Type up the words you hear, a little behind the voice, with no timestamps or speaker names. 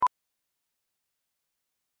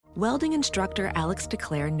Welding instructor Alex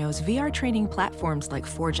DeClaire knows VR training platforms like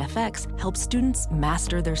Forge FX help students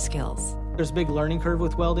master their skills. There's a big learning curve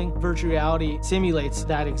with welding. Virtual reality simulates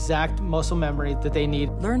that exact muscle memory that they need.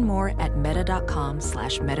 Learn more at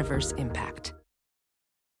meta.com/metaverseimpact.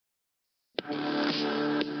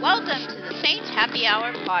 Welcome to the Saints Happy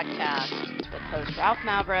Hour podcast with host Ralph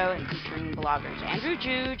Malbrough and featuring bloggers Andrew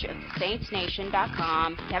Juge of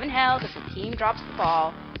SaintsNation.com, Kevin Held of The Team Drops the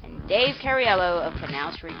Ball, and Dave Cariello of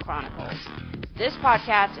Canal Street Chronicles. This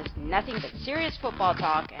podcast is nothing but serious football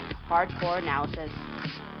talk and hardcore analysis.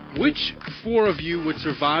 Which four of you would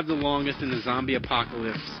survive the longest in the zombie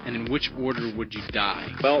apocalypse, and in which order would you die?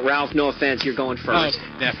 Well, Ralph, no offense, you're going first.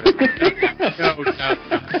 Oh, definitely. No.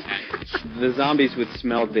 The zombies would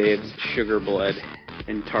smell Dave's sugar blood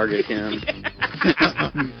and target him.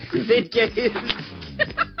 They'd get his...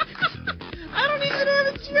 I don't even have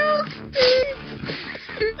a joke, Dave.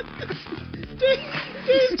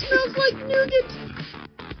 Dave smells like nougat.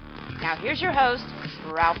 Now here's your host,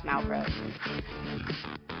 Ralph Malbrough.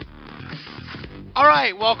 All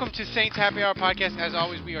right, welcome to Saints Happy Hour podcast. As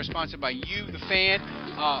always, we are sponsored by you, the fan.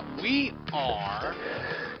 We are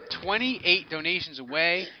 28 donations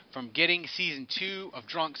away from getting season 2 of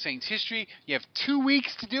Drunk Saints History. You have 2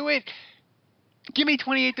 weeks to do it. Give me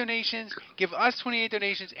 28 donations. Give us 28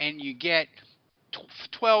 donations, and you get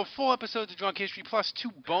 12 full episodes of Drunk History plus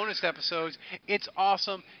 2 bonus episodes. It's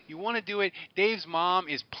awesome. You want to do it. Dave's mom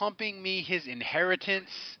is pumping me his inheritance.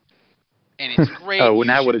 And it's great. Oh, well,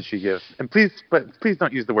 now what did she give? And please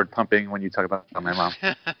don't use the word pumping when you talk about my mom.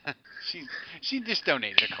 She just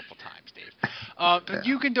donated a couple times, Dave. But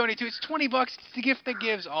you can donate too. It's $20. It's the gift that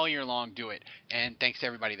gives all year long. Do it. And thanks to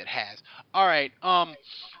everybody that has. All right.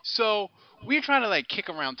 So we're trying to kick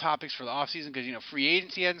around topics for the off season because free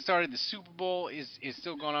agency hasn't started. The Super Bowl is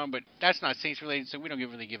still going on, but that's not Saints related, so we don't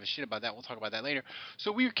really give a shit about that. We'll talk about that later.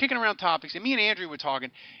 So we were kicking around topics, and me and Andrew were talking.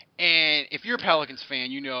 And if you're a Pelicans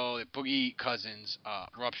fan, you know that Boogie Cousins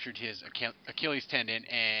ruptured his Achilles tendon,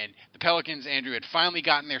 and the Pelicans, Andrew, had finally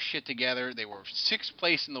gotten their shit together. They were 6th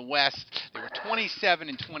place in the West. They were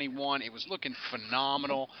 27-21. It was looking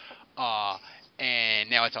phenomenal, and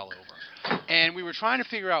now it's all over. And we were trying to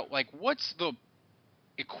figure out, what's the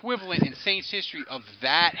equivalent in Saints history of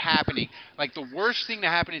that happening, the worst thing that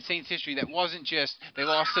happened in Saints history that wasn't just they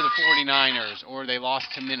lost to the 49ers or they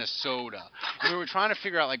lost to Minnesota. And we were trying to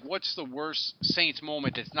figure out what's the worst Saints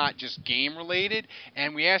moment that's not just game related,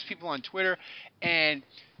 and we asked people on Twitter, and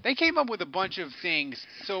they came up with a bunch of things.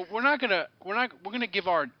 So we're gonna give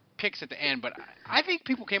our picks at the end, but I think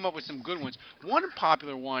people came up with some good ones. One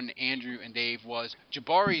popular one, Andrew and Dave, was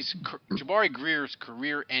Jabari Greer's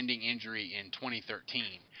career-ending injury in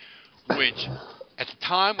 2013, which at the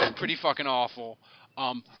time was pretty fucking awful.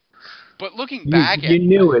 But looking back at it... You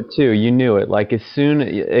knew it, too. You knew it.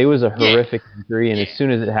 It was a horrific injury, and as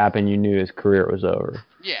soon as it happened, you knew his career was over.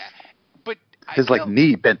 Yeah. His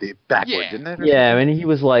knee bent backward, didn't it? Yeah, I mean, he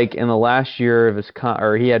was in the last year of his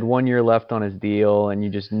or he had 1 year left on his deal, and you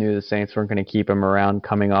just knew the Saints weren't going to keep him around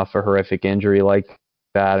coming off a horrific injury like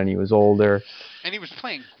that, and he was older. And he was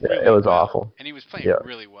playing really It was well. awful. And he was playing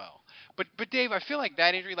really well. But Dave, I feel like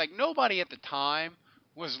that injury, nobody at the time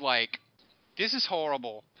was this is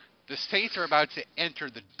horrible. The Saints are about to enter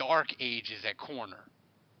the dark ages at corner,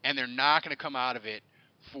 and they're not going to come out of it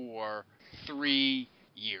for 3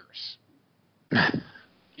 years.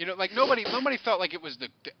 Nobody felt like it was the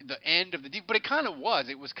end of the deep, but it kind of was.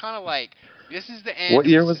 It was kind of this is the end. What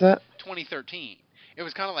year was that? 2013. It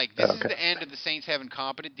was kind of this is the end of the Saints having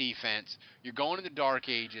competent defense. You're going to the dark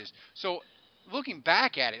ages. So looking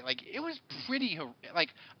back at it, it was pretty,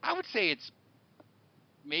 I would say it's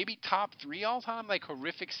maybe top 3 all time,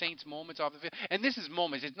 horrific Saints moments off the field. And this is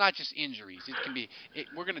moments. It's not just injuries. It can be.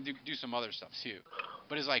 We're gonna do some other stuff too.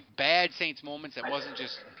 But it's bad Saints moments that wasn't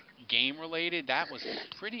just game related. That was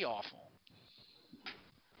pretty awful.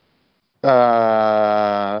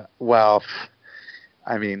 Well,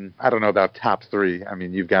 I mean, I don't know about top 3. I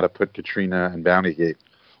mean, you've got to put Katrina and Bountygate,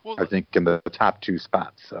 I think, in the top 2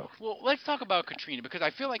 spots. So. Well, let's talk about Katrina, because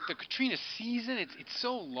I feel like the Katrina season, it's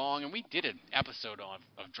so long, and we did an episode of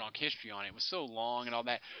Drunk History on it. It was so long and all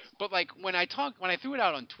that. But when I threw it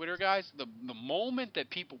out on Twitter, guys, the moment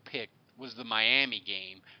that people picked was the Miami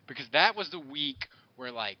game, because that was the week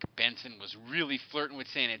where Benson was really flirting with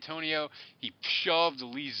San Antonio. He shoved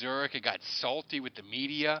Lee Zurich and got salty with the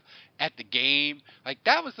media at the game.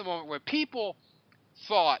 That was the moment where people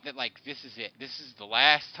thought that this is it. This is the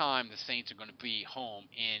last time the Saints are going to be home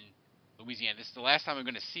in Louisiana. This is the last time we're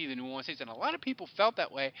going to see the New Orleans Saints. And a lot of people felt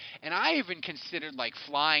that way. And I even considered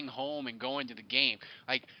flying home and going to the game.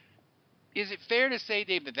 is it fair to say,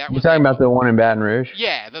 Dave, that You're was talking like, about the one in Baton Rouge?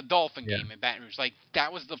 Yeah, the Dolphin game in Baton Rouge. Like,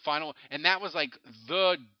 that was the final, and that was like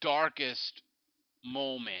the darkest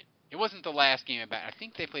moment. It wasn't the last game at Baton. I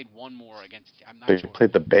think they played one more against. I'm not They sure.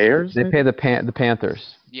 played the Bears. They played the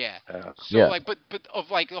Panthers. Yeah. So Yeah. like, but of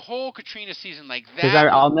like the whole Katrina season, like that. Because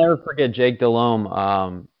I'll never forget Jake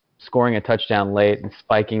Delhomme scoring a touchdown late and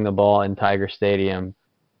spiking the ball in Tiger Stadium.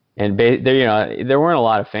 And there weren't a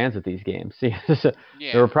lot of fans at these games. See,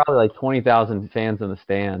 there were probably like 20,000 fans in the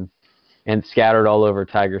stands and scattered all over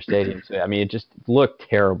Tiger Stadium. So I mean, it just looked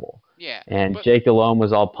terrible. Yeah. And Jake Delhomme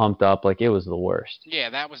was all pumped up, like it was the worst. Yeah,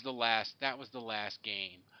 that was the last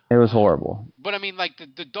game. It was horrible. But I mean, like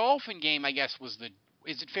the Dolphin game, I guess was the.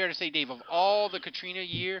 Is it fair to say, Dave, of all the Katrina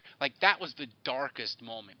year, like that was the darkest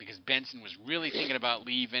moment because Benson was really thinking about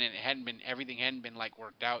leaving and everything hadn't been like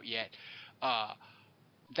worked out yet.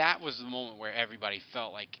 That was the moment where everybody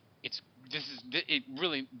felt like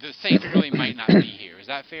the Saints really might not be here. Is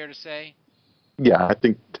that fair to say? Yeah, I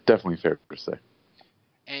think definitely fair to say.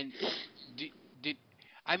 And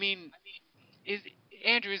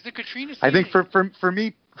Andrew, is the Katrina season... I think for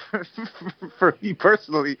me for me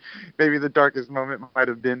personally, maybe the darkest moment might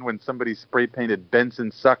have been when somebody spray painted Benson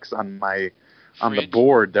sucks on the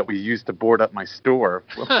board that we used to board up my store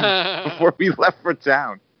before we left for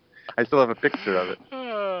town. I still have a picture of it.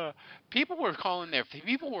 People were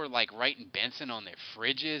like writing Benson on their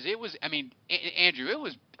fridges. It was, I mean, Andrew,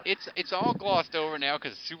 it's all glossed over now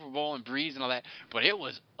because Super Bowl and Breeze and all that, but it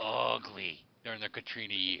was ugly during the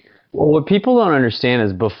Katrina year. Well, what people don't understand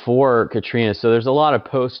is before Katrina, so there's a lot of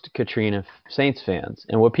post-Katrina Saints fans,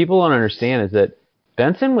 and what people don't understand is that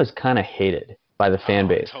Benson was kind of hated by the fan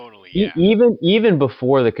base. Totally, yeah. Even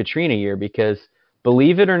before the Katrina year, because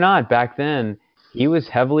believe it or not, back then, he was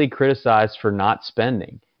heavily criticized for not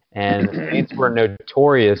spending. And the Saints were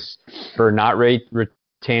notorious for not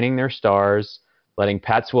retaining their stars, letting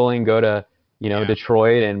Pat Swilling go to,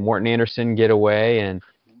 Detroit and Morton Anderson get away, and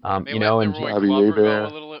and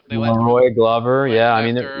Roy Glover. Yeah, I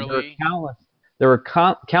mean there were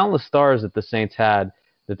countless stars that the Saints had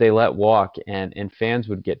that they let walk, and fans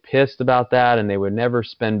would get pissed about that, and they would never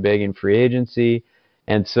spend big in free agency,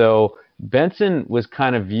 and so Benson was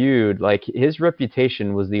kind of viewed like his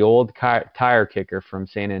reputation was the old tire kicker from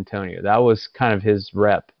San Antonio. That was kind of his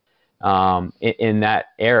rep in that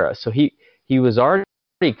era. So he was already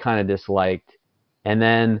kind of disliked. And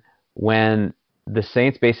then when the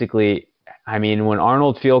Saints basically, when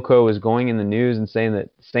Arnold Fielkow was going in the news and saying that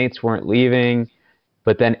Saints weren't leaving,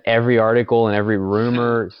 but then every article and every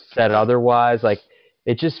rumor said otherwise, like,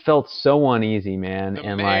 it just felt so uneasy, man.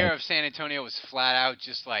 The mayor of San Antonio was flat out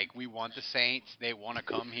just like, we want the Saints. They want to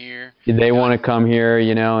come here. They want to come here,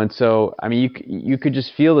 and so, you could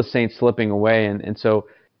just feel the Saints slipping away. And so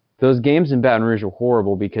those games in Baton Rouge were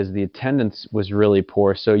horrible because the attendance was really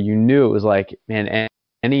poor. So you knew it was like, man,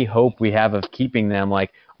 any hope we have of keeping them,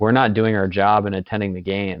 like, we're not doing our job in attending the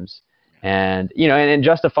games. And, and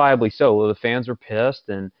justifiably so. Well, the fans were pissed,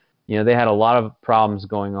 and, they had a lot of problems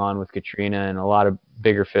going on with Katrina and a lot of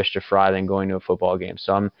bigger fish to fry than going to a football game.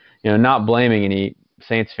 So I'm, not blaming any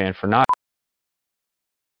Saints fan for not.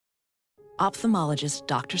 Ophthalmologist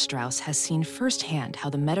Dr. Strauss has seen firsthand how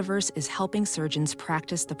the metaverse is helping surgeons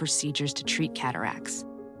practice the procedures to treat cataracts.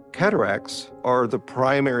 Cataracts are the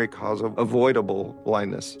primary cause of avoidable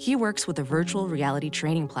blindness. He works with a virtual reality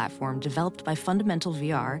training platform developed by Fundamental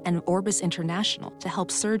VR and Orbis International to help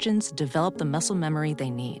surgeons develop the muscle memory they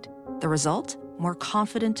need. The result? More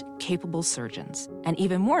confident, capable surgeons. And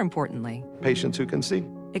even more importantly, patients who can see.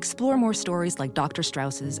 Explore more stories like Dr.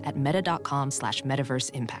 Strauss's at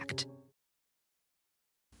meta.com/metaverseimpact.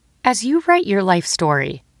 As you write your life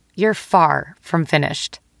story, you're far from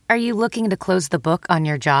finished. Are you looking to close the book on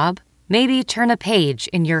your job? Maybe turn a page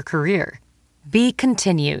in your career? Be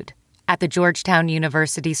continued at the Georgetown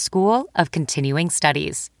University School of Continuing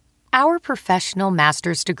Studies. Our professional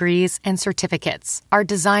master's degrees and certificates are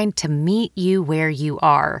designed to meet you where you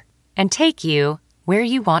are and take you where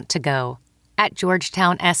you want to go. At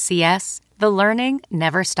Georgetown SCS, the learning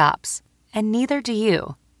never stops, and neither do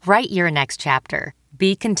you. Write your next chapter.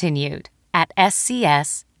 Be continued at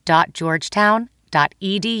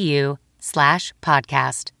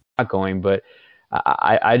scs.georgetown.edu/podcast. Not going, but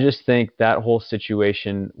I just think that whole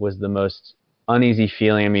situation was the most uneasy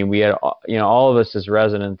feeling. We had, all of us as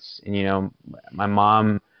residents, and, my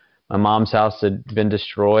mom's house had been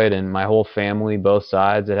destroyed, and my whole family, both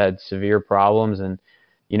sides, had severe problems. And,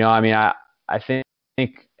 I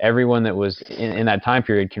think everyone that was in that time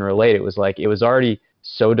period can relate. It was like, it was already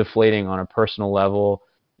so deflating on a personal level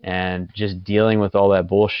and just dealing with all that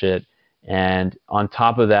bullshit. And on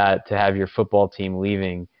top of that, to have your football team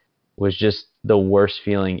leaving was just the worst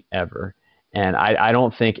feeling ever. And I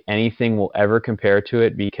don't think anything will ever compare to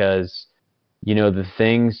it because, the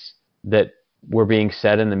things that were being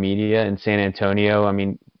said in the media in San Antonio, I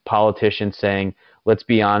mean, politicians saying, let's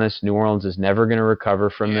be honest, New Orleans is never going to recover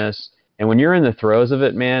from this. And when you're in the throes of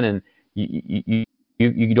it, man, and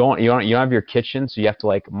you don't have your kitchen, so you have to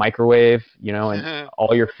like microwave, and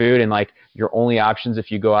all your food, and like your only options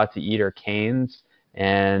if you go out to eat are canes,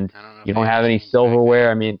 and you don't have any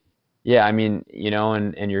silverware. I mean,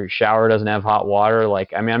 and your shower doesn't have hot water.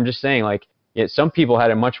 Like, I mean, I'm just saying, like, some people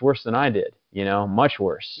had it much worse than I did, much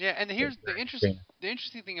worse. Yeah, and here's the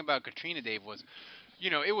interesting thing about Katrina, Dave, was,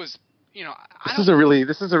 it was, this is a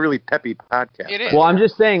really peppy podcast. It is. Well, I'm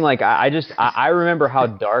just saying, like, I remember how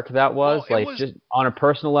dark that was, just on a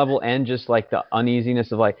personal level, and just like the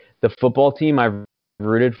uneasiness of like the football team I've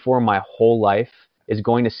rooted for my whole life is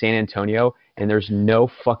going to San Antonio, and there's no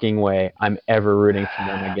fucking way I'm ever rooting for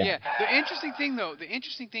them again. Yeah. The interesting thing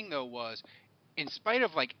though was, in spite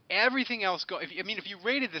of like everything else if you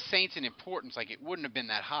rated the Saints in importance, like it wouldn't have been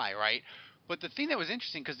that high, right? But the thing that was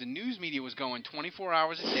interesting, because the news media was going 24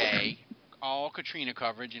 hours a day, all Katrina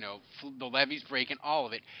coverage, the levees breaking, all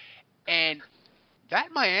of it. And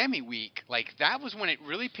that Miami week, like, that was when it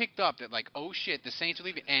really picked up that, like, oh shit, the Saints are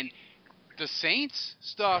leaving. And the Saints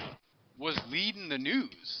stuff was leading the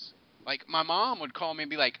news. Like, my mom would call me and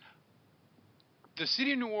be like, the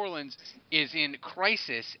city of New Orleans is in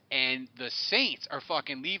crisis, and the Saints are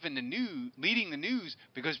fucking leading the news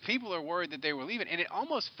because people are worried that they were leaving. And it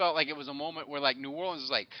almost felt like it was a moment where, like, New Orleans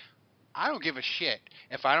was like, I don't give a shit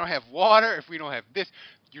if I don't have water, if we don't have this.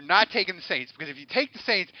 You're not taking the Saints, because if you take the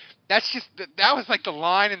Saints, that was like the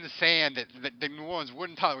line in the sand that New Orleans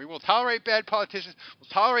wouldn't tolerate. We'll tolerate bad politicians. We'll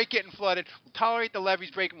tolerate getting flooded. We'll tolerate the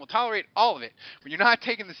levees breaking. We'll tolerate all of it. But you're not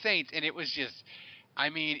taking the Saints. And it was just, I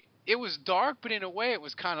mean, it was dark, but in a way it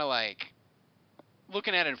was kind of like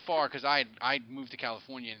looking at it far, because I moved to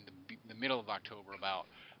California in the middle of October about.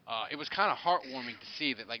 It was kind of heartwarming to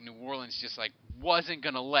see that, like, New Orleans just, like, wasn't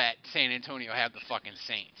going to let San Antonio have the fucking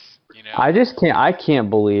Saints, I can't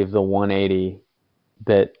believe the 180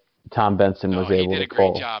 that Tom Benson was able to pull. He did a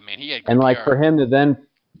great job, man. He had good and, like, PR. for him to then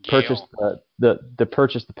purchase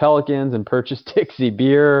purchase the Pelicans and purchase Dixie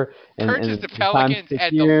Beer and purchase the Pelicans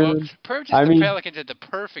at the Pelicans at the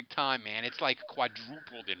perfect time, man. It's like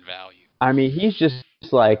quadrupled in value. I mean, he's just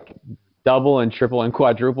like double and triple and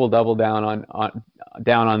quadruple double down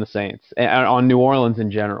on the Saints and on New Orleans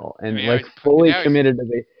in general, and fully committed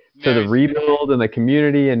to the rebuild and the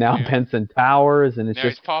community, and now Benson Towers, and it's now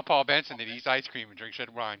just he's Paul Benson that eats ice cream and drinks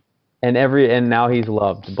red wine. And now he's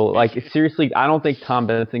loved. But like, seriously, I don't think Tom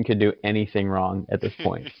Benson could do anything wrong at this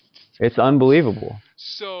point. It's unbelievable.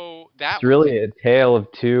 So it's really a tale of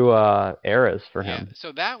two eras for him.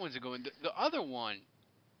 So that one's a good one. The other one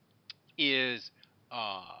is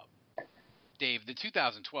Dave, the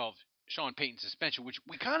 2012 Sean Payton suspension, which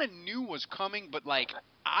we kind of knew was coming, but like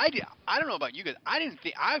I don't know about you guys, I didn't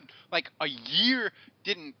think a year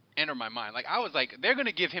didn't enter my mind. Like, I was like, they're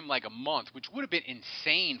gonna give him like a month, which would have been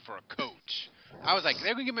insane for a coach. I was like,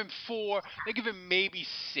 they're gonna give him 4, they give him maybe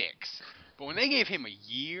 6, but when they gave him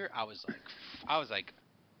a year, I was like,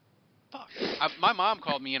 fuck. My mom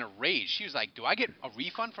called me in a rage. She was like, do I get a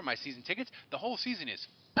refund for my season tickets? The whole season is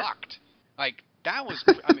fucked. Like, that was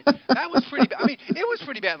pretty bad. I mean, it was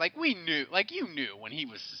pretty bad. Like, we knew, like, you knew when he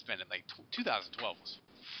was suspended. Like, 2012 was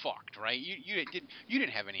fucked, right? You didn't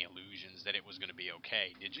have any illusions that it was going to be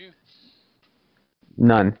okay, did you?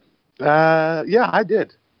 None. Yeah, I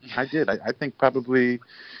did. I think probably.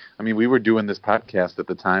 I mean, we were doing this podcast at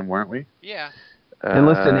the time, weren't we? Yeah. And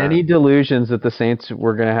listen, any delusions that the Saints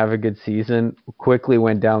were going to have a good season quickly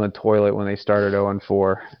went down the toilet when they started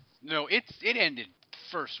 0-4. No, it ended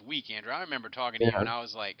first week, Andrew. I remember talking to you, and I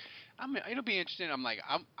was like, it'll be interesting. I'm like,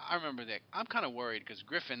 I remember that. I'm kind of worried because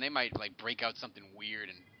Griffin, they might like break out something weird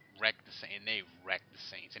and wreck the Saints, and they wrecked the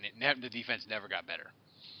Saints, and the defense never got better.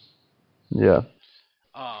 Yeah.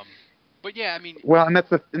 But yeah, I mean. Well, and that's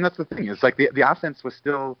the thing. It's like the offense was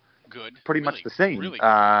still good, pretty much the same. Really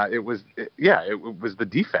it was the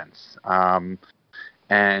defense,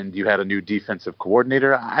 and you had a new defensive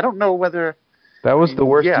coordinator. I don't know whether that was the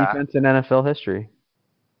worst defense in NFL history.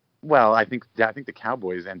 Well, I think the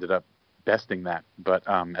Cowboys ended up besting that, but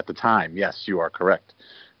at the time, yes, you are correct.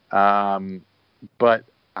 But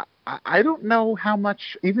I don't know how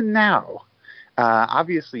much, even now.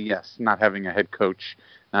 Obviously, yes, not having a head coach,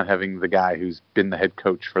 not having the guy who's been the head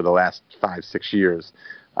coach for the last 5-6 years,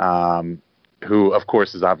 who, of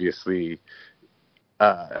course, is obviously,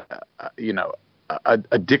 a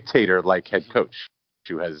dictator-like head coach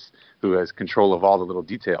who has control of all the little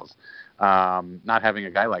details. Not having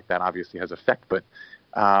a guy like that obviously has effect, but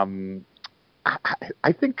I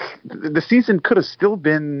think the season could have still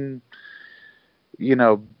been,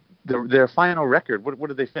 their final record. What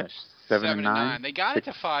did they finish? 7-9. They got it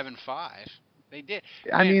to 5-5. They did.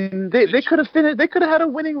 I mean, they could have finished. They could have had a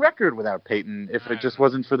winning record without Peyton if it just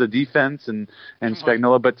wasn't for the defense and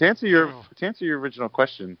Spagnuolo. But to answer your original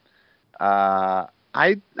question, I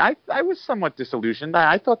was somewhat disillusioned.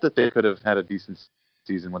 I thought that they could have had a decent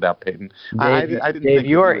season without Peyton. I didn't Dave, think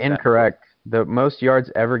you are incorrect. The most yards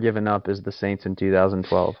ever given up is the Saints in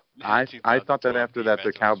 2012. I thought that after that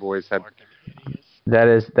the Cowboys had. That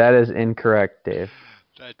is incorrect, Dave.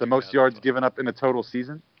 The most yards given up in a total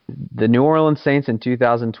season? The New Orleans Saints in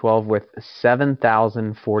 2012 with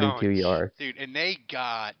 7,042 yards. Dude, and they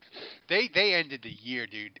ended the year,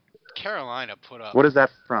 dude. Carolina put up. What is that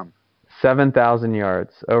from? 7,000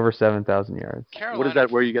 yards. Over 7,000 yards. What is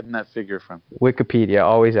that? Where are you getting that figure from? Wikipedia,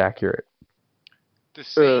 always accurate. The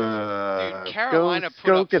Saints, dude, Carolina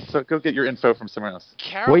go get your info from somewhere else.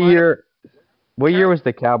 What year was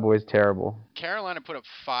the Cowboys terrible? Carolina put up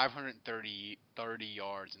 530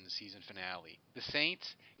 yards in the season finale. The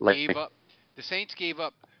Saints gave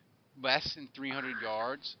up less than 300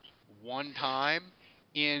 yards one time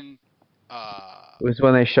in. It was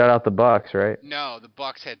when they shut out the Bucs, right? No, the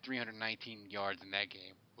Bucs had 319 yards in that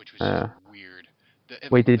game, which was just weird.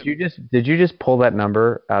 Wait, did you just pull that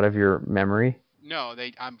number out of your memory? No,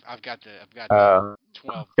 I've got the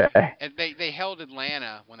 12. Okay. And they held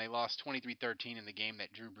Atlanta when they lost 23-13 in the game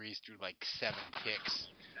that Drew Brees threw like 7 picks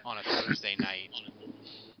on a Thursday night.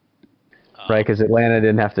 Right, because Atlanta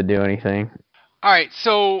didn't have to do anything. All right,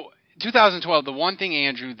 so 2012, the one thing,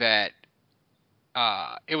 Andrew, that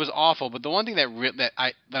it was awful, but the one thing that when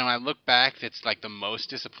I look back that's like the most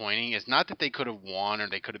disappointing is not that they could have won or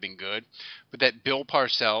they could have been good, but that Bill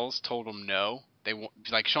Parcells told them no.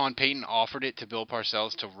 Like Sean Payton offered it to Bill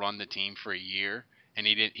Parcells to run the team for a year, and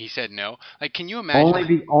he said no. Like, can you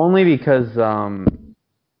imagine? Only because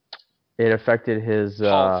it affected his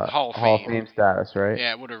Hall of Fame status, right?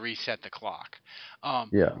 Yeah, it would have reset the clock.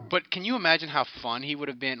 Yeah. But can you imagine how fun he would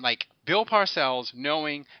have been? Like, Bill Parcells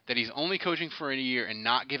knowing that he's only coaching for a year and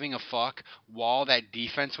not giving a fuck while that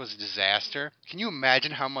defense was a disaster. Can you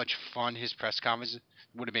imagine how much fun his press conference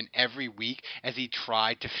would have been every week as he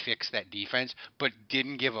tried to fix that defense but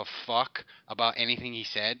didn't give a fuck about anything he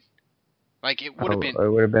said? Like, it would have been...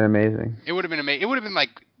 It would have been amazing. It would have been amazing. It would have been, like,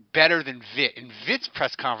 better than Vitt. And Vitt's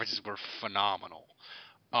press conferences were phenomenal.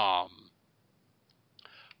 But,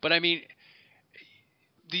 I mean...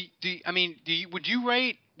 Dave,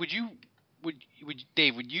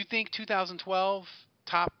 would you think 2012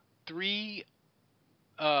 top 3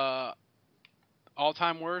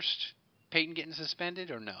 all-time worst, Peyton getting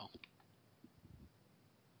suspended, or no?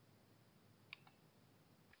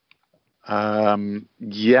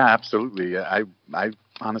 Yeah, absolutely. I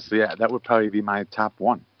honestly, that would probably be my top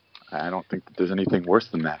 1. I don't think that there's anything worse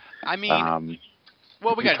than that. I mean,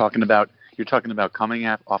 you're talking about coming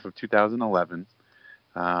off of 2011.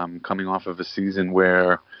 Coming off of a season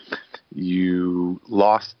where you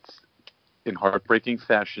lost in heartbreaking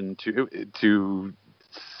fashion to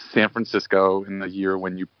San Francisco in the year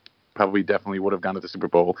when you probably definitely would have gone to the Super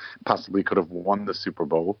Bowl, possibly could have won the Super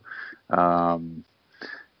Bowl.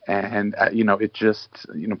 It just,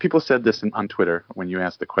 people said this on Twitter when you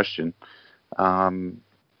asked the question.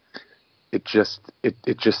 It just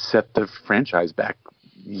set the franchise back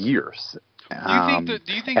years.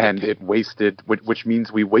 It wasted, which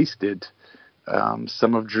means we wasted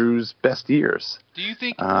some of Drew's best years. Do you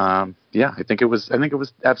think? Yeah, I think it was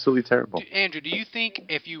absolutely terrible. Andrew, do you think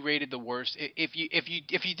if you rated the worst, if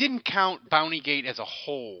you didn't count Bountygate as a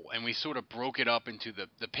whole, and we sort of broke it up into the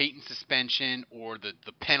Peyton suspension or the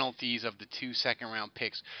penalties of the 2 second-round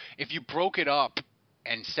picks, if you broke it up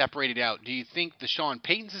and separated out, do you think the Sean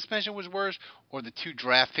Payton suspension was worse or the 2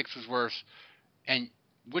 draft picks was worse? And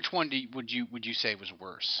which one would you say was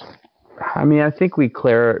worse? I mean, I think we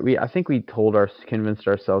convinced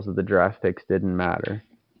ourselves that the draft picks didn't matter.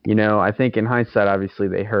 I think in hindsight, obviously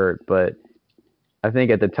they hurt, but I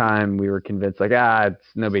think at the time we were convinced, like, it's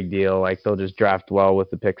no big deal. Like, they'll just draft well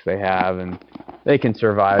with the picks they have, and they can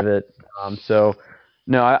survive it. So,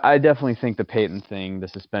 no, I definitely think the Peyton thing, the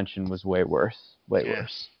suspension, was way worse. Way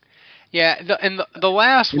worse. Yeah, the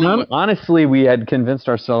last one. Honestly, we had convinced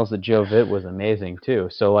ourselves that Joe Vitt was amazing too.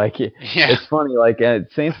 So it's funny. Like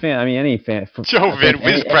Saints fan, I mean any fan. Joe Vitt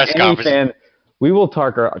with his press conference. We will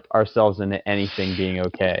talk ourselves into anything being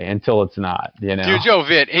okay until it's not. Dude, Joe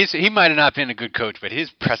Vitt, he might have not been a good coach, but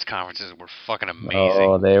his press conferences were fucking amazing.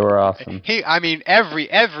 Oh, they were awesome.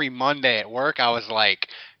 Every Monday at work, I was like,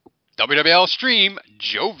 WWL stream,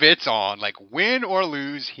 Joe Vitz on. Like, win or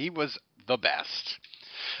lose, he was the best.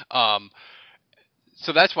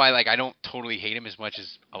 So that's why, like, I don't totally hate him as much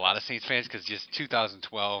as a lot of Saints fans, because just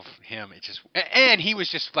 2012, and he was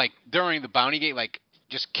just, like, during the Bounty Gate, like,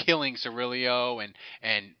 just killing Cirillo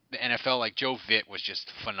and the NFL, like, Joe Vitt was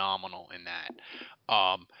just phenomenal in that.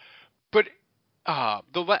 But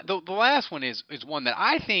the last one is one that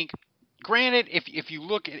I think, granted, if you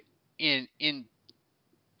look at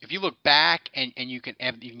if you look back and you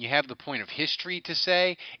have the point of history to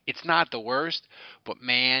say, it's not the worst, but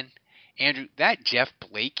man, Andrew, that Jeff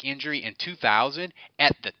Blake injury in 2000,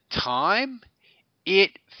 at the time,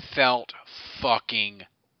 it felt fucking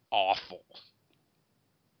awful.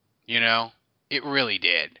 You know? It really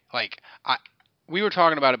did. Like, we were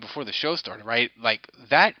talking about it before the show started, right? Like,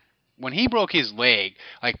 that, when he broke his leg,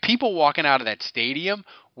 like, people walking out of that stadium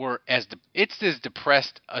were it's as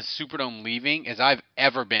depressed a Superdome leaving as I've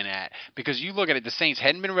ever been at. Because you look at it, the Saints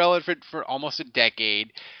hadn't been relevant for almost a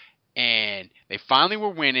decade, and they finally were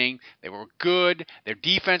winning. They were good. Their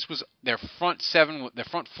defense was, their front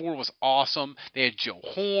four was awesome. They had Joe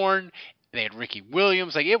Horn. They had Ricky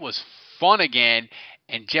Williams. Like, it was fun again.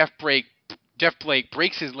 And Jeff Blake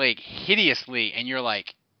breaks his leg hideously, and you're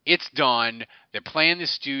like, it's done. They're playing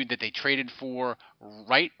this dude that they traded for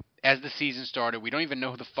right as the season started. We don't even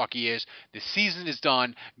know who the fuck he is. The season is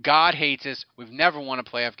done. God hates us. We've never won a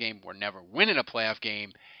playoff game. We're never winning a playoff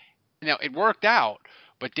game. Now, it worked out.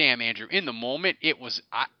 But damn, Andrew, in the moment it was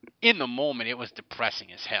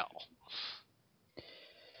depressing as hell.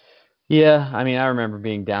 Yeah, I mean, I remember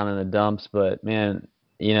being down in the dumps, but man,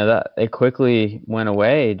 you know, that it quickly went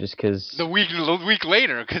away just because the week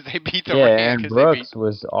later, because they beat the Rams. And Brooks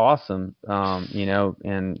was awesome. You know,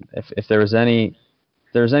 and if there was any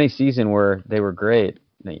season where they were great,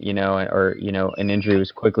 you know, or you know, an injury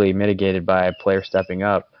was quickly mitigated by a player stepping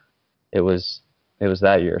up, it was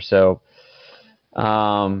that year. So.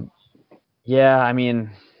 Yeah, I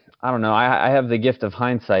mean, I don't know. I have the gift of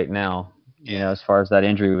hindsight now, you know, as far as that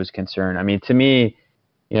injury was concerned. I mean, to me,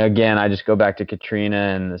 you know, again, I just go back to Katrina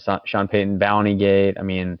and the Sean Payton Bounty Gate. I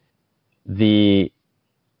mean, the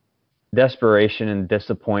desperation and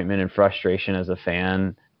disappointment and frustration as a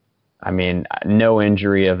fan. I mean, no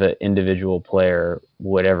injury of an individual player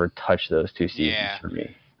would ever touch those two seasons for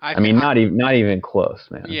me. I mean, not even close,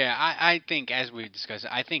 man. Yeah, I think, as we discussed,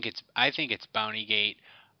 I think it's Bountygate,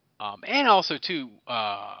 and also too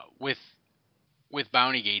with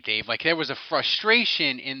Bountygate, Dave. Like, there was a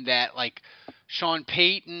frustration in that, like, Sean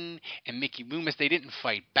Payton and Mickey Loomis, they didn't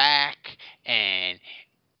fight back, and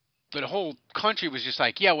the whole country was just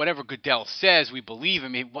like, yeah, whatever Goodell says, we believe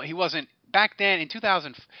him. He wasn't. Back then, in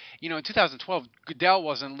 2012, Goodell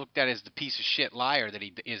wasn't looked at as the piece of shit liar that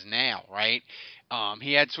he is now, right?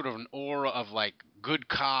 He had sort of an aura of, like, good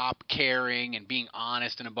cop, caring, and being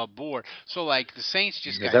honest and above board. So, like, the Saints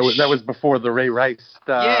just got... That was before the Ray Rice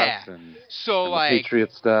stuff. Yeah. And the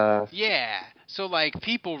Patriot stuff. Yeah. So, like,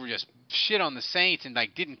 people were just shit on the Saints and,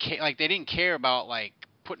 like, they didn't care about, like,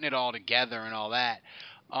 putting it all together and all that.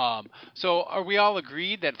 So, are we all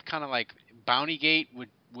agreed that kind of, like, Bountygate would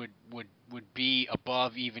be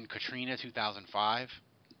above even Katrina 2005?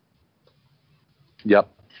 Yep.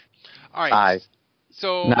 All right.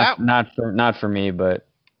 So not for me, but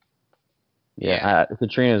yeah.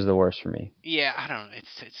 Katrina's the worst for me. Yeah, I don't know.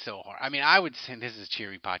 It's so hard. I mean, I would say, this is a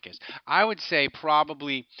cheery podcast. I would say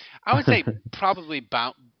probably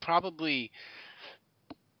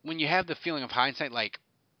when you have the feeling of hindsight, like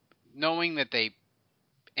knowing that they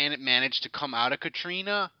managed to come out of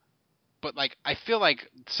Katrina. But, like, I feel like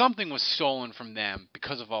something was stolen from them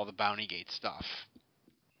because of all the Bountygate stuff.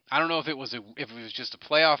 I don't know if it was just a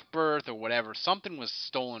playoff berth or whatever. Something was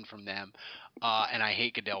stolen from them, and I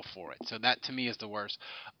hate Goodell for it. So that, to me, is the worst.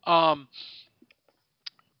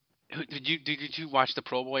 Did you watch the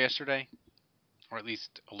Pro Bowl yesterday, or at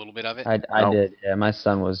least a little bit of it? I did. Yeah, my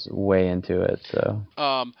son was way into it. So.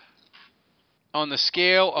 On the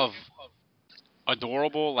scale of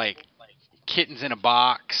adorable, like kittens in a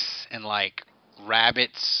box and like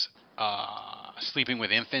rabbits sleeping with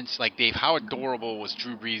infants, like, Dave, how adorable was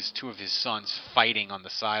Drew Brees' two of his sons fighting on the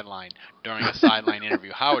sideline during a sideline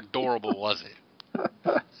interview? How adorable was it?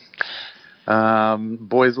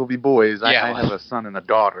 Boys will be boys. Yeah. I have a son and a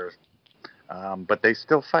daughter, but they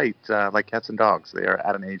still fight like cats and dogs. They are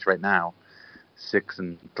at an age right now, 6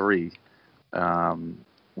 and 3,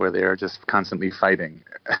 where they are just constantly fighting.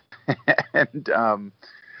 And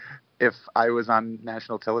if I was on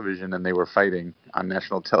national television and they were fighting on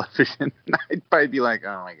national television, I'd probably be like,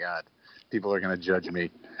 oh my God, people are going to judge me.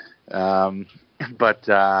 But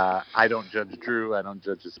I don't judge Drew. I don't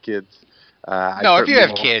judge his kids. No, if you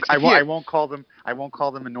have kids, I won't call them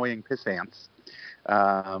annoying piss ants.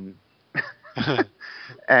 And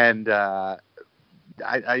it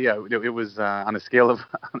was on a scale of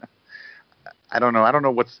I don't know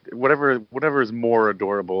whatever is more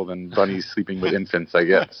adorable than bunnies sleeping with infants, I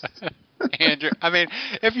guess. Andrew, I mean,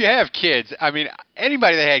 if you have kids, I mean,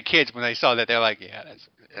 anybody that had kids when they saw that, they're like, yeah, that's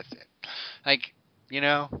it. Like, you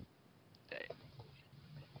know,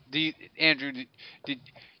 Andrew, did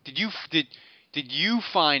you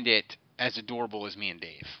find it as adorable as me and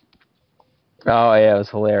Dave? Oh yeah, it was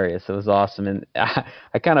hilarious. It was awesome, and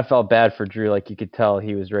I kind of felt bad for Drew. Like you could tell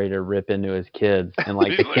he was ready to rip into his kids, and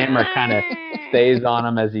like the camera kind of stays on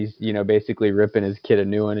him as he's basically ripping his kid a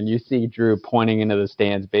new one, and you see Drew pointing into the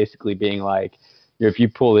stands, basically being like, "If you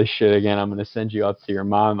pull this shit again, I'm gonna send you up to your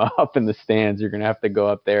mom up in the stands. You're gonna have to go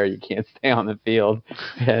up there. You can't stay on the field."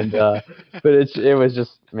 And but it was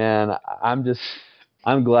just, man, I'm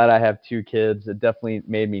glad I have two kids. It definitely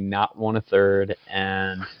made me not want a third,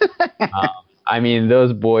 and. I mean,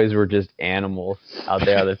 those boys were just animals out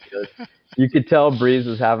there on the field. You could tell Breeze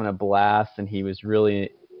was having a blast, and he was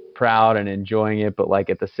really proud and enjoying it. But,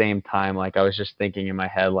 like, at the same time, like, I was just thinking in my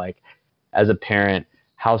head, like, as a parent,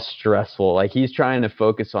 how stressful. Like, he's trying to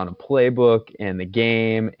focus on a playbook and the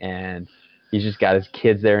game, and he's just got his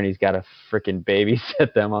kids there, and he's got to freaking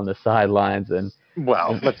babysit them on the sidelines. And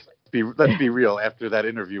well, let's be real. After that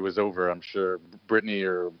interview was over, I'm sure Brittany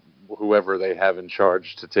or whoever they have in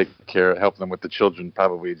charge to help them with the children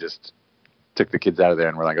probably just took the kids out of there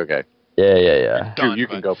and were like, okay. Yeah. You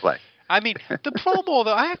can go play. I mean, the Pro Bowl,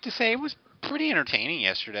 though, I have to say, it was pretty entertaining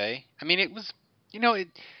yesterday. I mean, it was,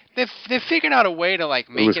 they've figured out a way to, like,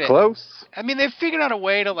 make it. It was close. I mean, they've figured out a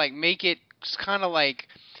way to, like, make it kind of like,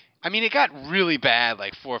 I mean, it got really bad,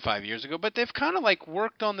 like, 4 or 5 years ago, but they've kind of, like,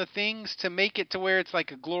 worked on the things to make it to where it's,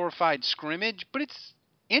 like, a glorified scrimmage, but it's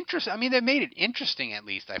interesting. I mean, they made it interesting, at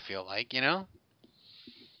least, I feel like,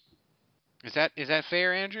 Is that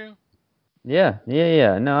fair, Andrew? Yeah.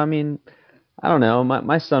 No, I mean, I don't know.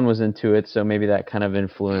 My son was into it, so maybe that kind of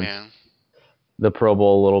influenced the Pro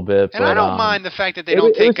Bowl a little bit. And I don't mind the fact that they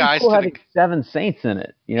don't take guys to having 7 Saints in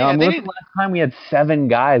it. I mean, when's the last time we had 7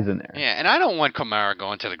 guys in there? Yeah, and I don't want Kamara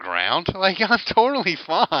going to the ground. Like, I'm totally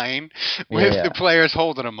fine with the players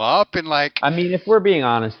holding him up and, like. I mean, if we're being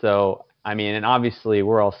honest, though. I mean, and obviously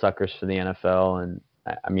we're all suckers for the NFL, and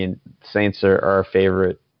I mean, Saints are our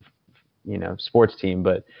favorite, sports team.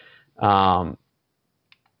 But I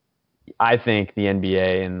think the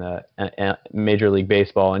NBA and the Major League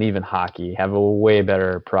Baseball and even hockey have a way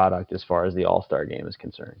better product as far as the All-Star game is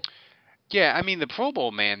concerned. Yeah, I mean, the Pro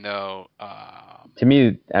Bowl, man, though. To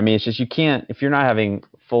me, I mean, it's just you can't if you're not having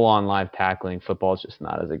full-on live tackling. Football is just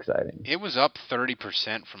not as exciting. It was up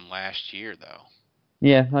 30% from last year, though.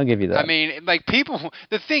 Yeah, I'll give you that. I mean, like,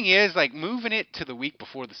 the thing is, like, moving it to the week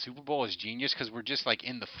before the Super Bowl is genius because we're just, like,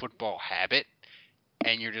 in the football habit.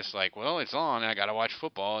 And you're just like, well, it's on. I got to watch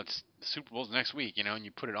football. The Super Bowl's next week, and you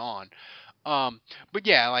put it on. But,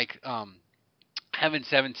 yeah, like, having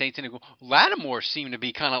 7 Saints in a goal. Lattimore seemed to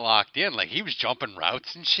be kind of locked in. Like, he was jumping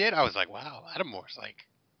routes and shit. I was like, wow, Lattimore's, like,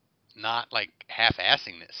 not, like,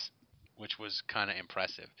 half-assing this, which was kind of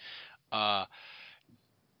impressive.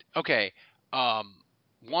 Okay.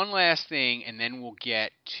 One last thing, and then we'll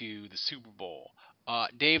get to the Super Bowl.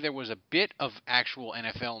 Dave, there was a bit of actual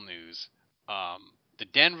NFL news. The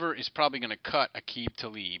Denver is probably going to cut Aqib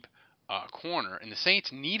Talib corner, and the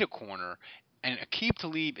Saints need a corner, and Aqib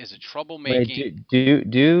Talib is a troublemaking.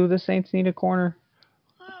 Wait, do the Saints need a corner?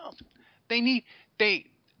 Well, they could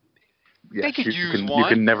use one. You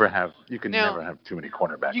can never have too many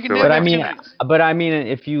cornerbacks. But I mean,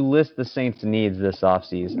 if you list the Saints' needs this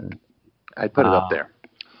offseason, I'd put it up there.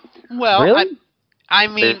 Well, really?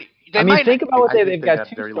 Think about what they've got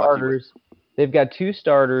 2 starters. They've got 2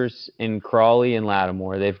 starters in Crawley and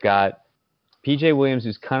Lattimore. They've got P.J. Williams,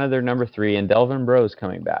 who's kind of their number 3, and Delvin Breaux's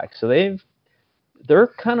coming back. So they're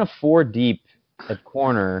kind of 4 deep at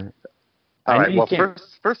corner. All right. Well,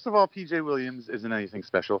 first of all, P.J. Williams isn't anything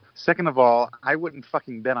special. Second of all, I wouldn't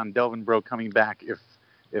fucking bet on Delvin Breaux coming back if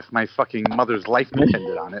my fucking mother's life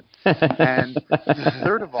depended on it. And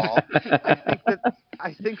third of all,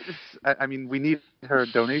 I think we need her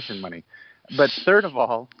donation money. But third of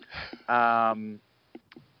all, to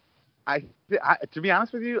be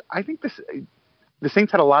honest with you, I think the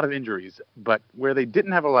Saints had a lot of injuries, but where they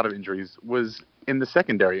didn't have a lot of injuries was in the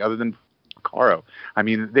secondary, other than Caro. I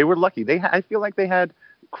mean, they were lucky. I feel like they had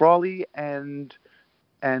Crawley and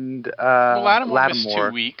Lattimore missed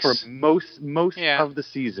 2 weeks for most of the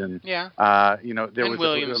season. Yeah. There was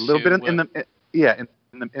Williams a little bit in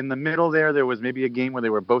in the middle there was maybe a game where they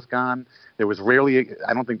were both gone. There was rarely.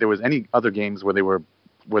 I don't think there was any other games where they were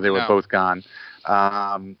both gone.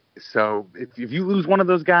 So if you lose one of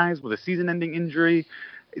those guys with a season-ending injury,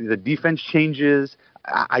 the defense changes.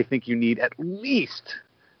 I think you need at least.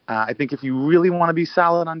 I think if you really want to be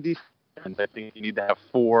solid on defense, I think you need to have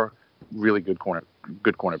 4 really good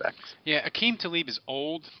cornerbacks. Yeah, Akeem Talib is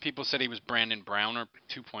old. People said he was Brandon Browner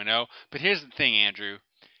 2.0. But here's the thing, Andrew.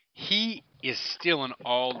 He is still an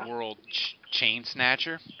all-world chain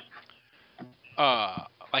snatcher,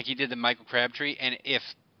 like he did the Michael Crabtree. And if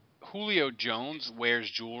Julio Jones wears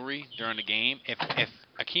jewelry during the game, if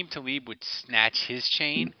Akeem Talib would snatch his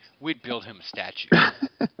chain, we'd build him a statue.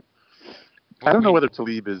 I don't know whether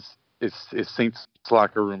Talib is Saints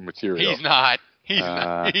locker room material. He's not. He's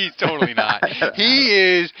not. He's totally not.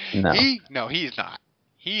 He is. No. He's not.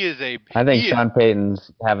 He is a. I think Sean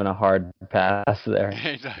Payton's having a hard pass there.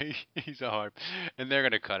 He's a hard, and they're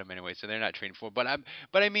gonna cut him anyway, so they're not trading for. But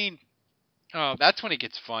I mean, that's when it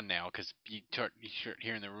gets fun now because you start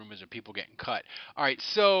hearing the rumors of people getting cut. All right,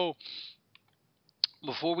 so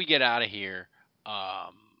before we get out of here,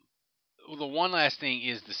 the one last thing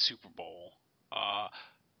is the Super Bowl.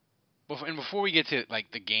 And before we get to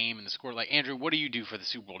like the game and the score, like Andrew, what do you do for the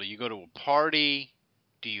Super Bowl? Do you go to a party?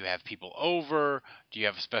 Do you have people over? Do you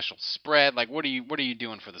have a special spread? Like, what are you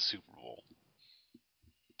doing for the Super Bowl?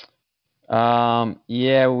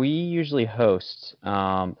 Yeah, we usually host.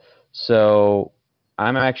 So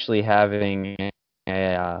I'm actually having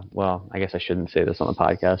well, I guess I shouldn't say this on the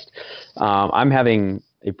podcast. I'm having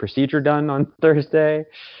a procedure done on Thursday.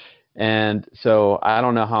 And so I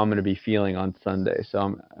don't know how I'm going to be feeling on Sunday. So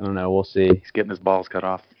I don't know. We'll see. He's getting his balls cut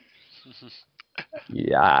off.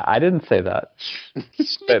 Yeah, I didn't say that.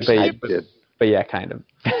 but yeah, kind of.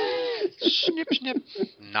 Snip, snip.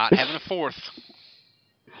 Not having a fourth.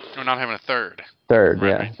 Or not having a third. Third,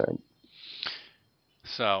 right. Yeah, third.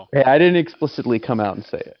 So. Hey, I didn't explicitly come out and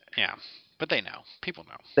say it. Yeah, but they know. People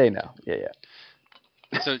know. They know. Yeah.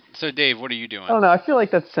 So Dave, what are you doing? I don't know. I feel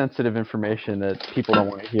like that's sensitive information that people don't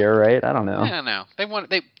want to hear, right? I don't know. Yeah, no.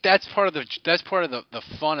 That's part of the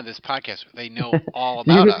fun of this podcast. They know all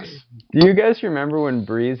about us. Do you guys remember when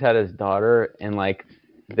Breeze had his daughter and like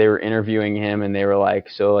they were interviewing him and they were like,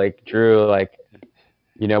 so like Drew, like,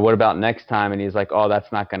 you know, what about next time? And he's like, oh,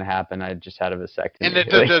 that's not going to happen. I just had a vasectomy. And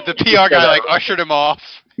the PR guy like ushered him off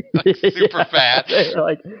like, super fast. They're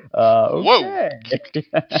like, okay.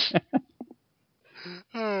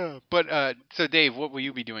 Whoa. But so Dave, what will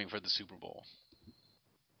you be doing for the Super Bowl?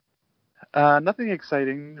 Nothing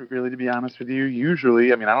exciting, really, to be honest with you.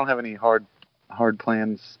 Usually, I mean, I don't have any hard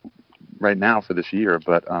plans right now for this year,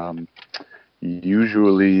 but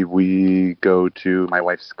usually we go to my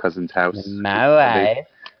wife's cousin's house. My wife.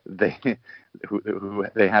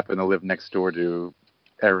 They happen to live next door to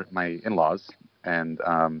my in-laws, and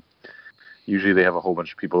usually they have a whole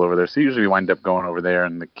bunch of people over there. So usually we wind up going over there,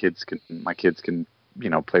 and my kids can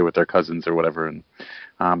play with their cousins or whatever. And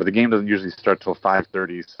but the game doesn't usually start till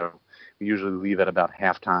 5:30, so we usually leave at about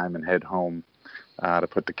halftime and head home to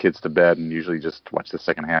put the kids to bed, and usually just watch the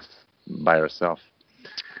second half by ourselves.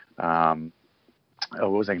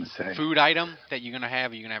 What was I going to say? Food item that you're going to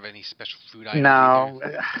have? Are you going to have any special food item? No,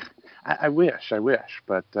 I wish,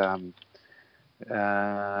 but we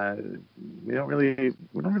don't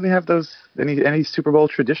really have those any Super Bowl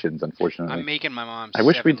traditions, unfortunately. I'm making my mom's I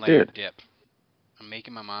wish we did. Dip. I'm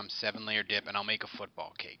making my mom's 7-layer dip, and I'll make a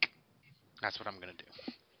football cake. That's what I'm going to do.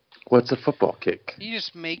 What's a football cake? You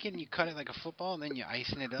just make it, and you cut it like a football, and then you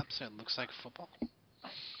icing it up so it looks like a football.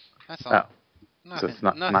 That's all. Oh. So it's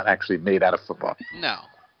not actually made out of football. No,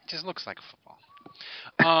 it just looks like a football.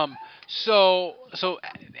 So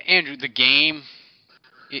Andrew, the game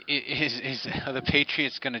is the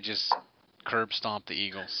Patriots going to just curb stomp the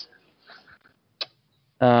Eagles?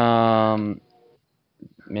 Man,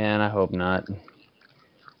 I hope not.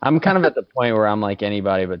 I'm kind of at the point where I'm like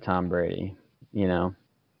anybody but Tom Brady, you know.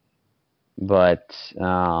 But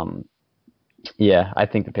yeah, I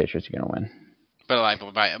think the Patriots are going to win. But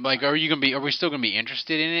like, are we still gonna be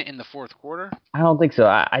interested in it in the fourth quarter? I don't think so.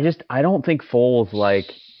 I don't think Foles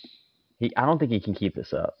I don't think he can keep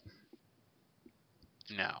this up.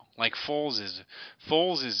 No, like Foles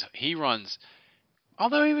is he runs.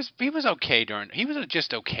 Although he was okay he was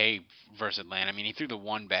just okay versus Atlanta. I mean, he threw the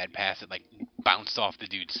one bad pass that like bounced off the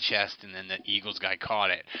dude's chest, and then the Eagles guy caught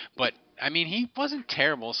it. But I mean, he wasn't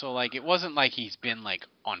terrible. So like, it wasn't like he's been like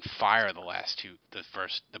on fire the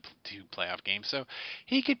two playoff games. So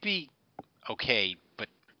he could be okay. But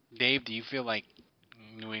Dave, do you feel like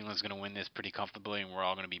New England's going to win this pretty comfortably, and we're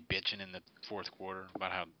all going to be bitching in the fourth quarter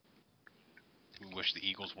about how wish the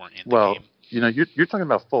Eagles weren't in the Well, game. you're talking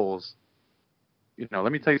about Foles.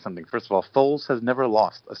 Let me tell you something. First of all, Foles has never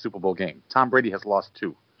lost a Super Bowl game. Tom Brady has lost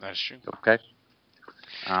 2. That's true. Okay.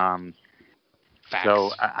 Facts.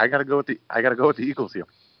 So I gotta go with the Eagles here.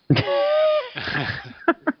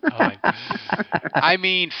 I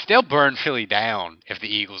mean, they'll burn Philly down if the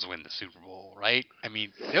Eagles win the Super Bowl, right? I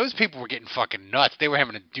mean, those people were getting fucking nuts. They were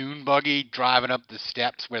having a dune buggy driving up the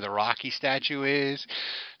steps where the Rocky statue is.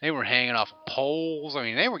 They were hanging off poles. I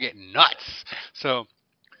mean, they were getting nuts. So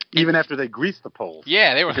even after they greased the poles.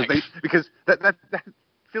 Yeah, they were because that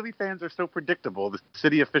Philly fans are so predictable. The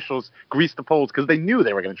city officials greased the poles because they knew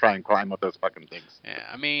they were going to try and climb up those fucking things. Yeah,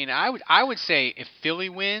 I mean, I would say if Philly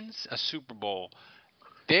wins a Super Bowl,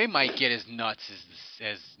 they might get as nuts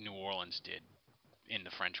as New Orleans did in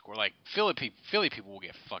the French Quarter. Like Philly people will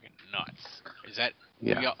get fucking nuts. Is that?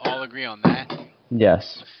 Yeah. We all agree on that?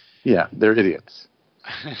 Yes. Yeah, they're idiots.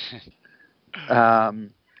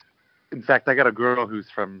 In fact, I got a girl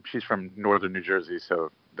she's from northern New Jersey,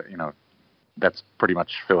 so that's pretty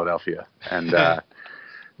much Philadelphia. And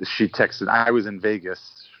she texted. I was in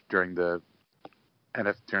Vegas during the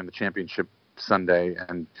championship Sunday,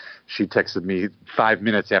 and she texted me 5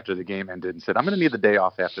 minutes after the game ended and said, "I'm going to need the day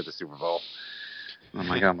off after the Super Bowl." I'm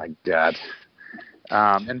like, "Oh my God."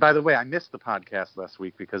 And by the way, I missed the podcast last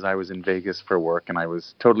week because I was in Vegas for work and I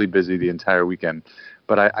was totally busy the entire weekend.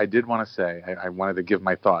 But I did want to say I wanted to give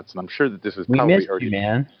my thoughts, and I'm sure that this is probably missed you,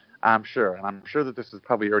 man. I'm sure that this is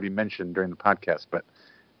probably already mentioned during the podcast. But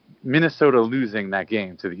Minnesota losing that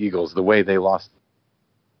game to the Eagles, the way they lost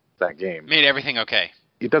that game, made everything okay.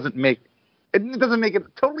 It doesn't make it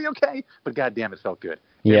totally okay, but goddamn, it felt good.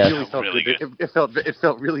 Yeah, it really felt really good. It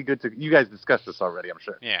felt really good to. You guys discussed this already, I'm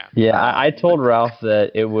sure. Yeah. Yeah, I told Ralph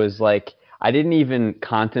that it was like I didn't even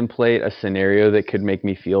contemplate a scenario that could make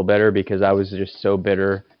me feel better because I was just so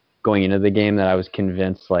bitter going into the game that I was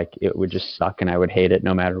convinced like it would just suck and I would hate it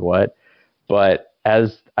no matter what. But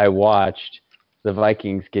as I watched the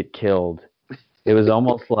Vikings get killed, it was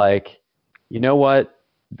almost like, you know what?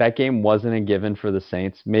 That game wasn't a given for the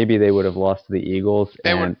Saints. Maybe they would have lost to the Eagles,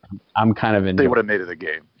 I'm kind of in. They would have made it a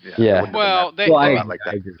game. Yeah. Well,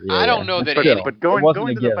 I don't know that. But going to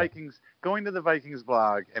the Vikings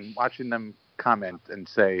blog and watching them comment and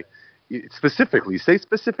say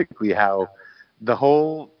specifically how the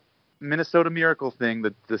whole Minnesota Miracle thing,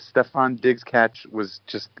 the Stephon Diggs catch is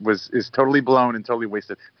totally blown and totally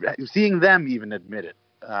wasted. Seeing them even admit it.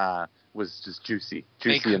 Was just juicy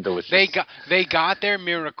and delicious. They got their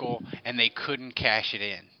miracle and they couldn't cash it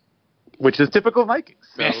in, which is typical Vikings.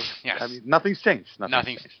 So, yes. I mean, nothing's changed.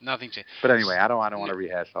 Nothing changed. But anyway, I don't want to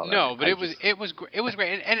rehash all that. No, but it was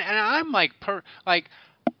great, and I'm like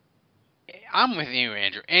I'm with you,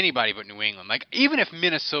 Andrew. Anybody but New England. Like even if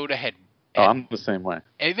Minnesota had. I'm the same way.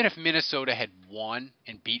 Even if Minnesota had won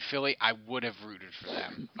and beat Philly, I would have rooted for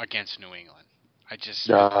them against New England. I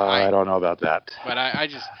don't know about that. But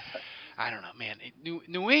I don't know, man.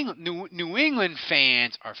 New England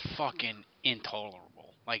fans are fucking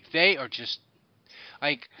intolerable. Like they are just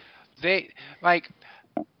like I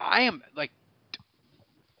am like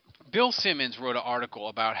Bill Simmons wrote an article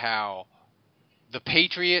about how the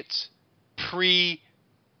Patriots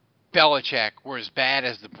pre-Belichick were as bad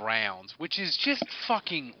as the Browns, which is just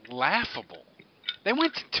fucking laughable. They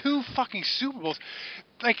went to 2 fucking Super Bowls.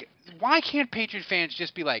 Like, why can't Patriot fans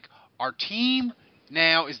just be like, our team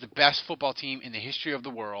now is the best football team in the history of the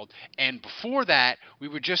world, and before that, we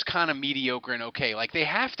were just kind of mediocre and okay. Like, they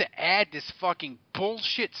have to add this fucking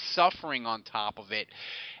bullshit suffering on top of it,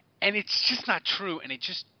 and it's just not true, and I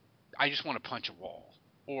just want to punch a wall,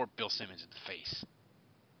 or Bill Simmons in the face,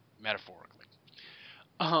 metaphorically.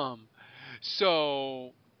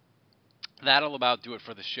 So, that'll about do it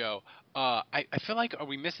for the show. I feel like, are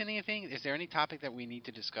we missing anything? Is there any topic that we need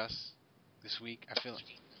to discuss this week? I feel like...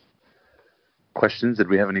 Questions? Did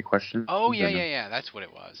we have any questions? Oh yeah. That's what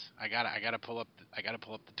it was. I gotta pull up the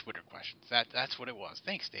Twitter questions. That's what it was.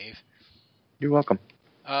 Thanks, Dave. You're welcome.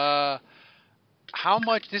 How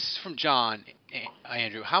much? This is from John.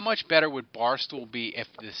 Andrew, how much better would Barstool be if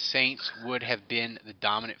the Saints would have been the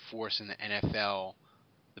dominant force in the NFL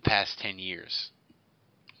the past 10 years?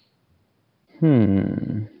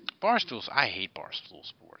 Barstools. I hate Barstool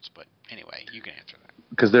Sports, but anyway, you can answer that.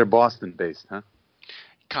 Because they're Boston-based, huh?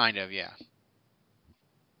 Kind of, yeah.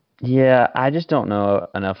 Yeah, I just don't know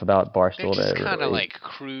enough about Barstool. They're just kind of like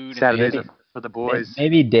crude. Saturdays for the boys.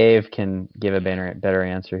 Maybe Dave can give a better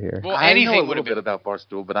answer here. Well, I know a little bit about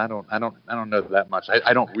Barstool, but I don't know that much.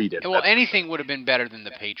 I don't read it. Well, anything would have been better than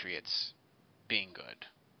the Patriots being good.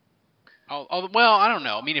 Well, I don't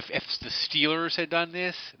know. I mean, if the Steelers had done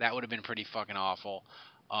this, that would have been pretty fucking awful.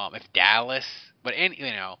 If Dallas, but I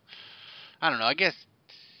don't know. I guess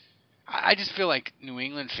I just feel like New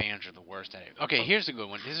England fans are the worst at it. Okay, here's a good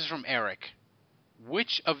one. This is from Eric.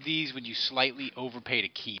 Which of these would you slightly overpay to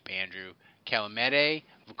keep, Andrew? Calamete,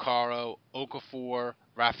 Vaccaro, Okafor,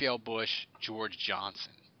 Raphael Bush, George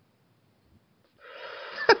Johnson.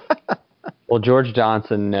 Well, George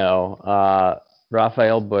Johnson, no.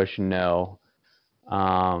 Raphael Bush, no.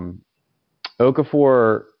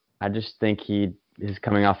 Okafor, I just think he is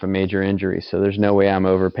coming off a major injury, so there's no way I'm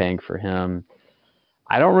overpaying for him.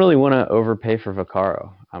 I don't really want to overpay for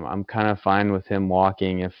Vaccaro. I'm kind of fine with him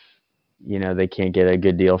walking if they can't get a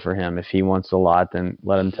good deal for him. If he wants a lot, then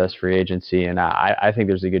let him test free agency, and I think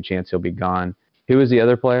there's a good chance he'll be gone. Who was the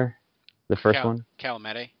other player? The first one?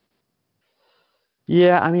 Calamete.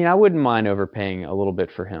 Yeah, I wouldn't mind overpaying a little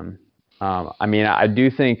bit for him. I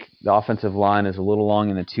do think the offensive line is a little long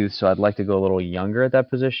in the tooth, so I'd like to go a little younger at that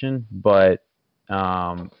position, but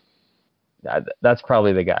that's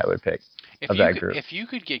probably the guy I would pick of that group. If you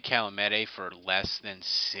could get Calamete for less than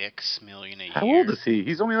 $6 million a year. How old is he?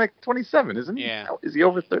 He's only like 27, isn't he? Yeah. Is he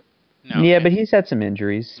over 30? No. Yeah, but he's had some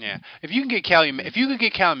injuries. Yeah. If you could get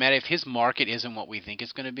Calamete, if his market isn't what we think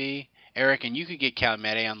it's going to be, Eric, and you could get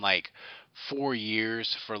Calamete on like 4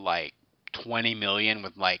 years for like $20 million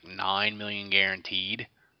with like $9 million guaranteed,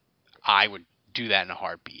 I would do that in a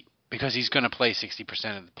heartbeat because he's going to play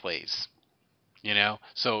 60% of the plays.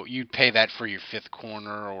 So you'd pay that for your fifth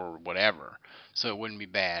corner or whatever, so it wouldn't be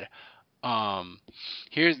bad.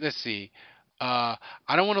 Let's see. I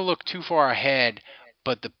don't want to look too far ahead,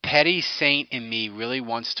 but the petty Saint in me really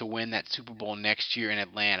wants to win that Super Bowl next year in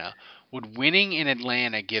Atlanta. Would winning in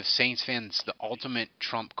Atlanta give Saints fans the ultimate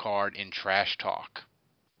trump card in trash talk?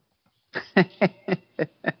 I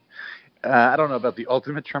don't know about the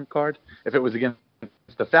ultimate trump card. If it was against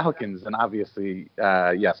the Falcons, then obviously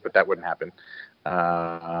yes, but that wouldn't happen.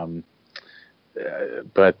 But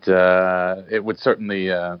it would certainly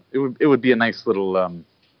it would be a nice little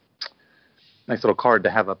card to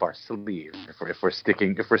have up our sleeve if we're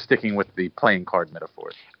sticking with the playing card metaphor.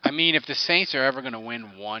 If the Saints are ever going to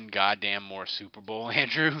win one goddamn more Super Bowl,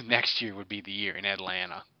 Andrew, next year would be the year in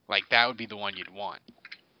Atlanta. Like that would be the one you'd want.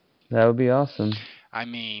 That would be awesome. I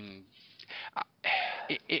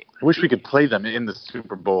wish we could play them in the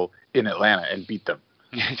Super Bowl in Atlanta and beat them.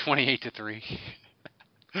 28-3.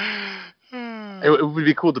 It would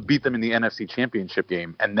be cool to beat them in the NFC Championship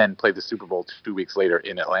game and then play the Super Bowl 2 weeks later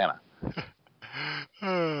in Atlanta.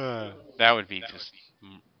 That would be just...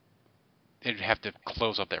 They'd have to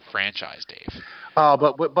close up their franchise, Dave.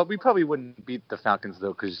 But we probably wouldn't beat the Falcons,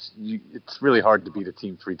 though, because it's really hard to beat a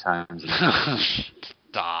team 3 times.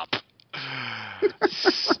 Stop.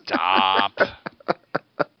 Stop.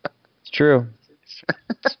 It's true.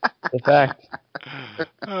 It's a fact.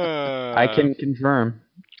 I can confirm.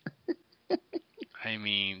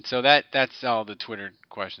 So that's all the Twitter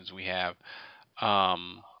questions we have.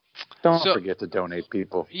 Don't forget to donate,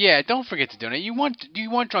 people. Yeah, don't forget to donate. You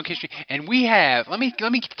want Drunk History, and we have. Let me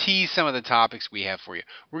tease some of the topics we have for you.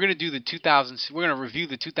 We're gonna do We're gonna review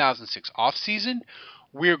the 2006 off season.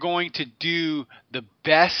 We're going to do the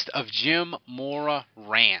best of Jim Mora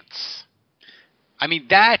rants.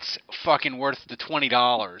 That's fucking worth the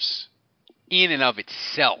 $20 in and of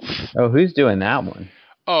itself. Oh, who's doing that one?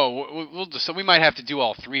 Oh, so we might have to do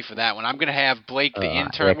all 3 for that one. I'm gonna have Blake the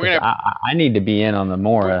intern. I need to be in on the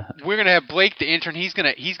Mora. We're gonna have Blake the intern. He's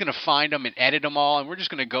gonna find them and edit them all, and we're just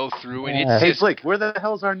gonna go through. And hey, Blake, where the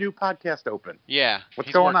hell's our new podcast open? Yeah.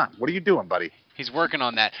 What's going on? What are you doing, buddy? He's working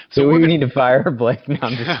on that. So we need to fire Blake. No,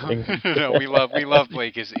 I'm just kidding. No, we love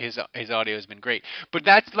Blake. His audio has been great. But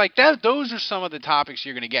that's like that. Those are some of the topics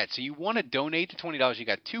you're gonna get. So you want to donate the $20. You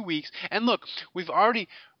got 2 weeks. And look, we're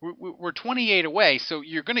 28 away. So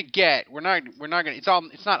you're gonna get. We're not gonna.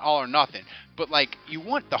 It's not all or nothing. But like you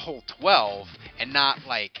want the whole 12 and not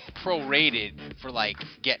like prorated for like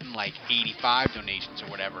getting like 85 donations or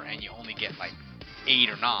whatever, and you only get like 8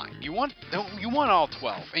 or 9. You want all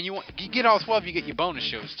 12, and you get all 12. You get your bonus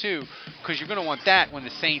shows too, because you're gonna want that when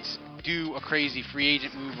the Saints do a crazy free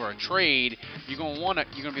agent move or a trade. You're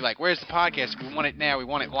gonna be like, "Where's the podcast? We want it now. We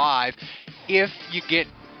want it live." If you get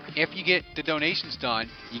the donations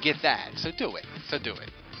done, you get that. So do it.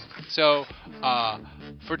 So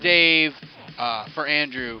for Dave, for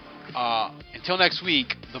Andrew, until next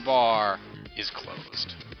week, the bar is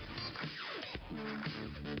closed.